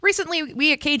recently,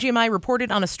 we at KGMI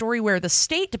reported on a story where the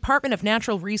State Department of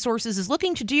Natural Resources is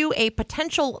looking to do a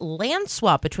potential land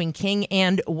swap between King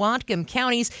and Whatcom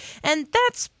counties, and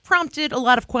that's prompted a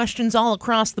lot of questions all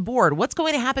across the board. What's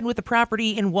going to happen with the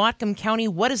property in Whatcom County?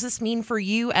 What does this mean for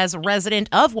you as a resident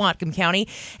of Whatcom County?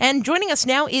 And joining us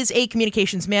now is a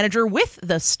communications manager with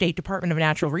the State Department of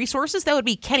Natural Resources. That would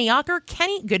be Kenny Ocker.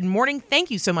 Kenny, good morning.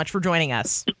 Thank you so much for joining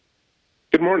us.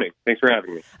 Good morning. Thanks for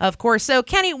having me. Of course. So,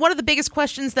 Kenny, one of the biggest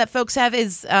questions that folks have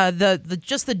is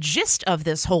the gist of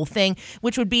this whole thing,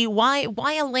 which would be why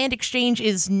a land exchange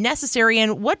is necessary,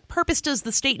 and what purpose does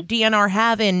the state DNR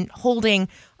have in holding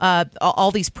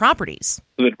all these properties?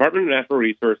 So the Department of Natural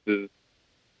Resources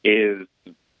is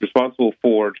responsible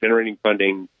for generating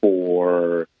funding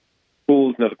for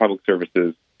schools and other public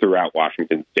services throughout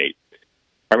Washington state.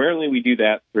 Primarily, we do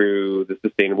that through the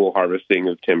sustainable harvesting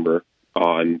of timber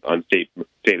on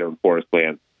state-owned forest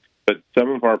land. But some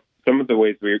of the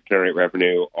ways we generate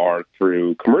revenue are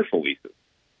through commercial leases.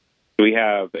 So we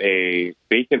have a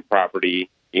vacant property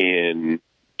in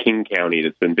King County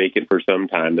that's been vacant for some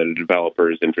time that a developer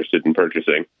is interested in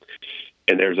purchasing.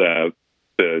 And there's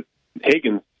the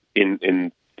Haggen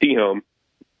in Sehome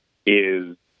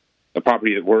is a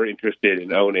property that we're interested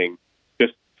in owning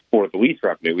just for the lease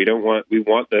revenue. We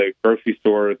want the grocery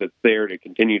store that's there to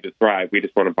continue to thrive. We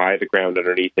just want to buy the ground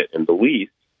underneath it and the lease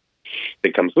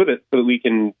that comes with it so that we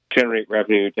can generate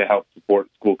revenue to help support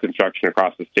school construction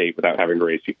across the state without having to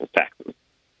raise people's taxes.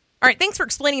 All right, thanks for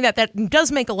explaining that. That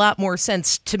does make a lot more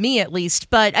sense to me, at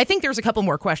least. But I think there's a couple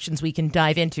more questions we can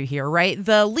dive into here, right?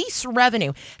 The lease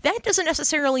revenue, that doesn't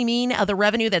necessarily mean the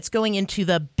revenue that's going into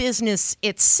the business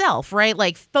itself, right?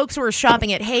 Like folks who are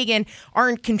shopping at Haggen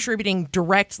aren't contributing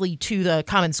directly to the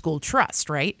Common School Trust,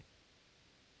 right?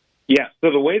 Yeah,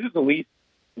 so the way that the lease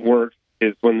works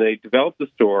is when they developed the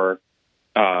store,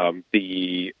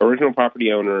 the original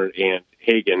property owner and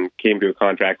Haggen came to a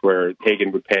contract where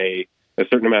Haggen would pay a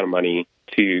certain amount of money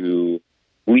to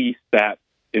lease the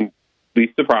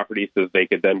property so that they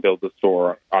could then build the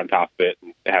store on top of it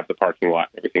and have the parking lot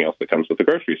and everything else that comes with the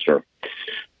grocery store.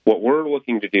 What we're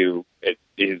looking to do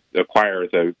is acquire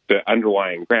the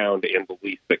underlying ground and the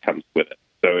lease that comes with it.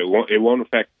 So it won't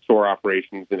affect store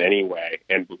operations in any way.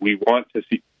 And we want to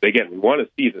see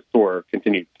the store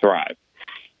continue to thrive.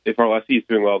 If our lessee is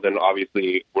doing well, then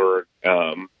obviously we're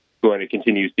going to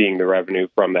continue seeing the revenue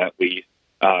from that lease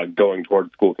going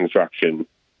towards school construction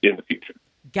in the future.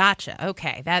 Gotcha.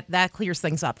 Okay. That clears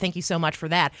things up. Thank you so much for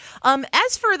that.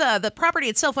 As for the property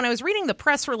itself, when I was reading the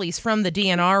press release from the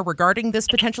DNR regarding this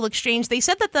potential exchange, they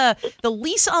said that the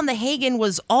lease on the Haggen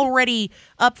was already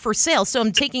up for sale. So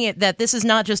I'm taking it that this is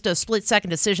not just a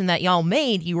split-second decision that y'all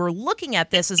made. You were looking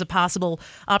at this as a possible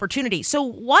opportunity. So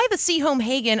why the Sehome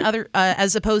Haggen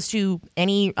as opposed to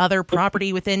any other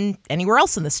property within anywhere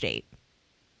else in the state?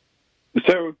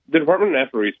 So the Department of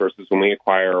Natural Resources, when we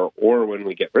acquire or when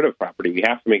we get rid of property, we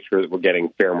have to make sure that we're getting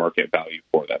fair market value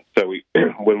for them. So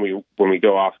when we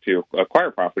go off to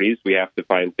acquire properties, we have to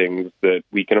find things that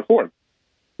we can afford.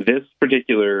 This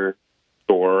particular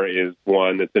store is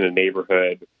one that's in a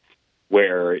neighborhood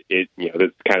where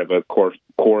that's kind of a core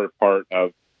part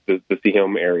of the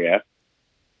Sehome area,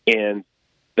 and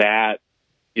that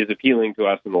is appealing to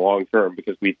us in the long term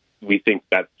because we think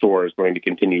that store is going to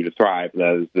continue to thrive, and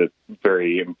that is a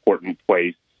very important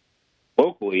place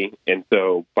locally. And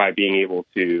so by being able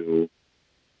to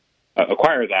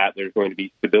acquire that, there's going to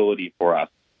be stability for us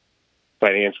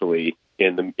financially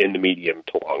in the medium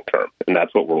to long term. And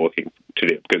that's what we're looking to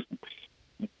do, because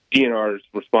DNR's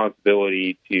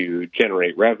responsibility to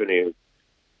generate revenue,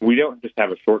 we don't just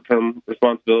have a short-term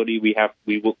responsibility.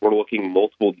 We're looking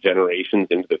multiple generations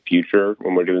into the future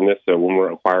when we're doing this. So when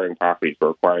we're acquiring properties, we're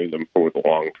acquiring them for the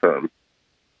long term.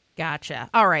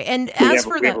 Gotcha. All right. And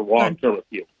we have a long-term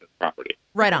appeal to this property.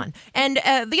 Right on. And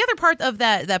the other part of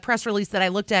that press release that I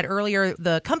looked at earlier,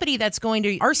 the company that's going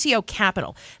to RCO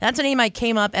Capital, that's a name I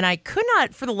came up, and I could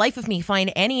not for the life of me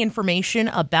find any information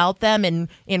about them in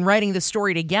writing the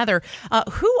story together.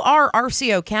 Who are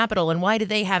RCO Capital, and why do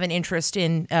they have an interest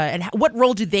in, and what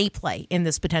role do they play in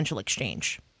this potential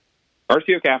exchange?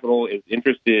 RCO Capital is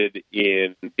interested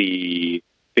in the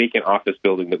vacant office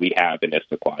building that we have in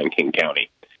Issaquah in King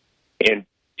County. And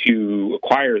to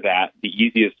acquire that, the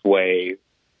easiest way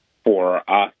for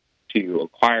us to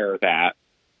acquire that,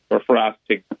 or for us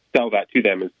to sell that to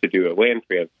them, is to do a land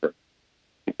transfer.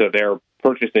 And so they're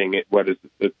purchasing what is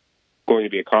going to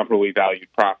be a comparably valued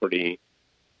property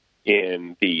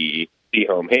in the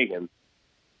Sehome Haggen,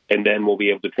 and then we'll be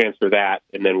able to transfer that,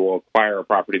 and then we'll acquire a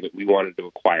property that we wanted to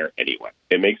acquire anyway.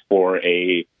 It makes for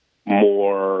a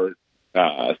more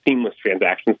seamless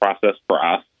transaction process for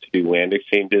us to do land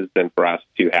exchanges than for us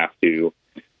to have to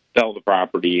sell the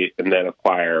property and then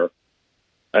acquire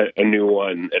a new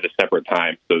one at a separate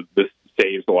time. So this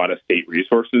saves a lot of state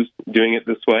resources doing it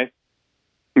this way.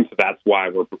 And so that's why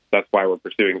we're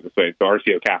pursuing it this way. So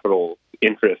RCO Capital's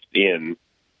interest in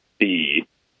the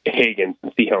Haggen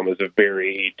and Sehome is a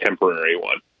very temporary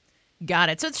one. Got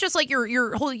it. So it's just like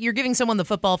you're giving someone the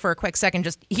football for a quick second,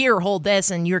 just here, hold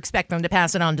this, and you expect them to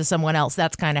pass it on to someone else.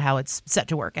 That's kind of how it's set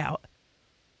to work out.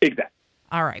 Exactly.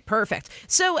 All right, perfect.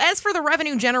 So as for the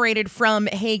revenue generated from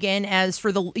Haggen, as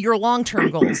for your long-term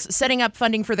goals, setting up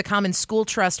funding for the Common School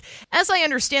Trust, as I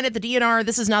understand it, the DNR,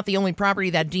 this is not the only property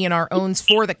that DNR owns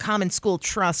for the Common School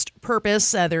Trust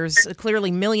purpose. There's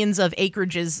clearly millions of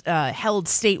acreages held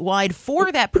statewide for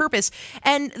that purpose.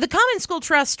 And the Common School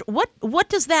Trust, what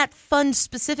does that fund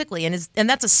specifically? And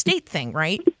that's a state thing,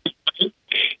 right?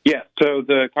 Yeah, so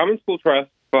the Common School Trust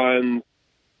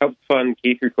helps fund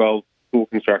K-12 school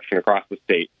construction across the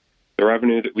state. The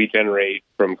revenue that we generate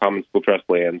from Common School Trust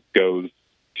lands goes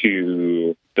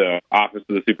to the Office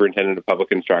of the Superintendent of Public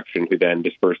Instruction, who then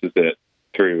disperses it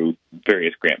through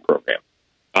various grant programs.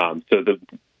 So the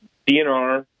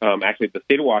DNR, actually the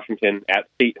state of Washington, at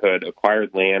statehood,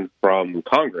 acquired land from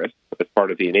Congress as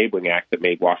part of the Enabling Act that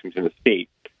made Washington a state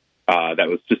that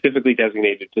was specifically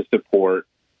designated to support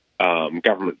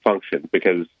government functions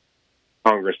because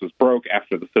Congress was broke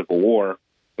after the Civil War,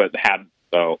 but had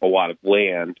a lot of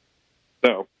land.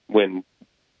 So when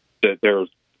there's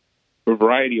a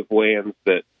variety of lands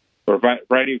or a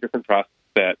variety of different trusts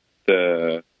that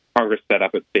the Congress set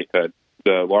up at statehood.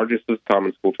 The largest is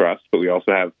Common School Trust, but we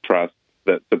also have trusts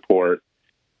that support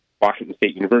Washington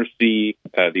State University,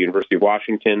 the University of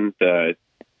Washington, the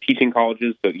teaching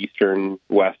colleges, so Eastern,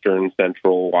 Western,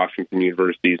 Central Washington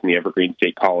universities, and the Evergreen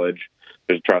State College.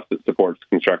 There's a trust that supports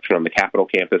construction on the Capitol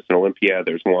campus in Olympia.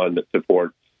 There's one that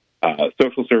supports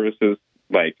social services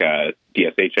like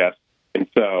DSHS. And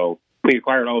so we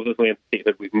acquired all of those lands.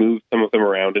 We've moved some of them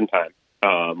around in time,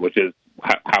 which is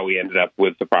how we ended up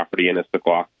with the property in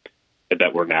Issaquah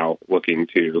that we're now looking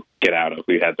to get out of.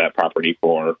 We had that property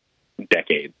for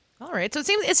decades. All right. So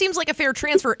it seems like a fair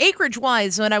transfer.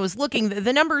 Acreage-wise, when I was looking,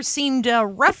 the numbers seemed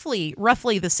roughly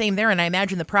the same there, and I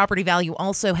imagine the property value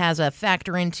also has a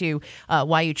factor into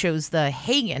why you chose the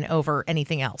Haggen over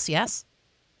anything else, yes?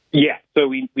 Yeah. So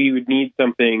we would need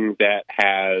something that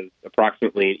has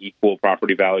approximately an equal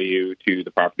property value to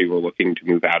the property we're looking to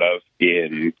move out of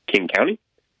in King County,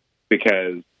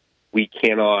 because we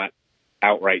cannot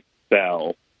outright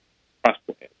sell trust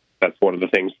lands. That's one of the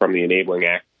things from the Enabling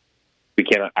Act. We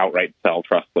cannot outright sell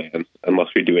trust lands unless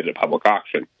we do it at a public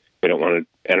auction. We don't want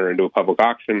to enter into a public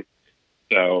auction,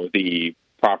 so the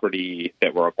property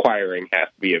that we're acquiring has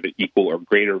to be of an equal or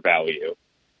greater value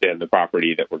than the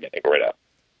property that we're getting rid of.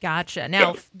 Gotcha.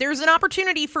 Now, there's an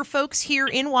opportunity for folks here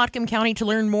in Whatcom County to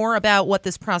learn more about what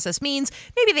this process means.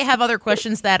 Maybe they have other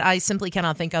questions that I simply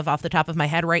cannot think of off the top of my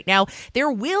head right now.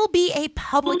 There will be a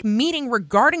public meeting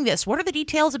regarding this. What are the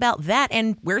details about that,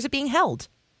 and where is it being held?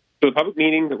 So the public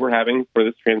meeting that we're having for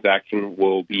this transaction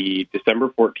will be December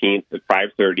 14th at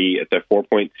 5:30 at the Four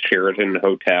Points Sheraton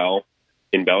Hotel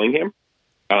in Bellingham.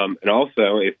 And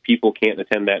also, if people can't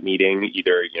attend that meeting,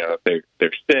 either if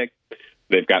they're sick,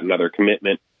 they've got another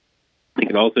commitment, they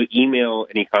can also email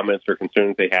any comments or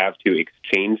concerns they have to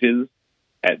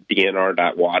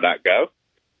exchanges@dnr.wa.gov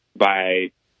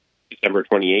by December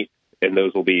 28th, and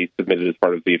those will be submitted as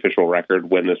part of the official record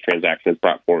when this transaction is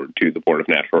brought forward to the Board of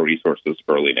Natural Resources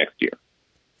early next year.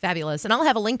 Fabulous. And I'll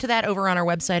have a link to that over on our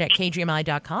website at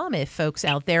kgmi.com if folks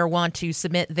out there want to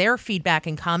submit their feedback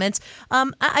and comments.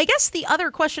 I guess the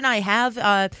other question I have,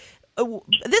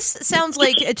 this sounds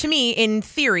like, to me, in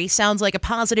theory, sounds like a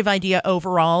positive idea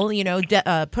overall,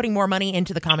 putting more money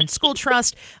into the Common School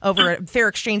Trust over a fair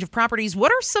exchange of properties.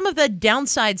 What are some of the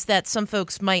downsides that some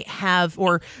folks might have,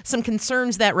 or some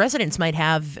concerns that residents might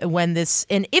have when this,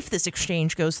 and if this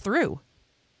exchange goes through?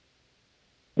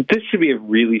 This should be a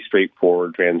really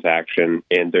straightforward transaction,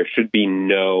 and there should be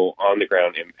no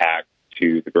on-the-ground impact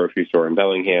to the grocery store in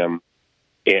Bellingham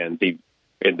and the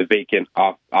vacant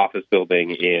office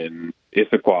building in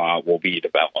Issaquah will be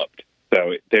developed.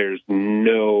 So there's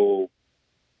no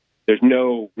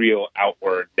real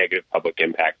outward negative public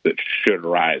impact that should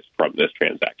arise from this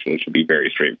transaction. It should be very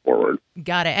straightforward.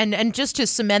 Got it. And just to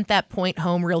cement that point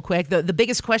home real quick, the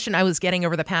biggest question I was getting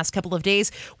over the past couple of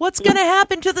days, what's going to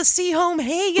happen to the Sehome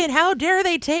Haggen? How dare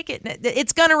they take it?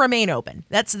 It's going to remain open.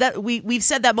 We've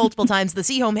said that multiple times. The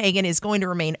Sehome Haggen is going to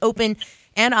remain open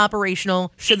and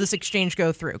operational should this exchange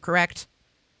go through, correct?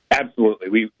 Absolutely.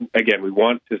 We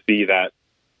want to see that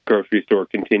grocery store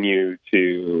continue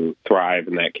to thrive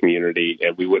in that community,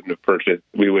 and we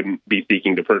wouldn't be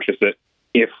seeking to purchase it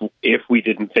if we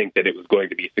didn't think that it was going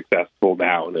to be successful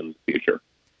now and in the future.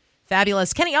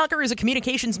 Fabulous. Kenny Ocker is a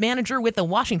communications manager with the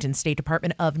Washington State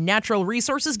Department of Natural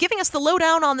Resources, giving us the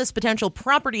lowdown on this potential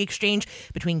property exchange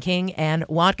between King and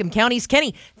Whatcom counties.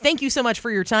 Kenny, thank you so much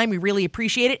for your time. We really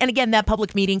appreciate it. And again, that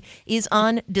public meeting is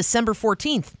on December 14th.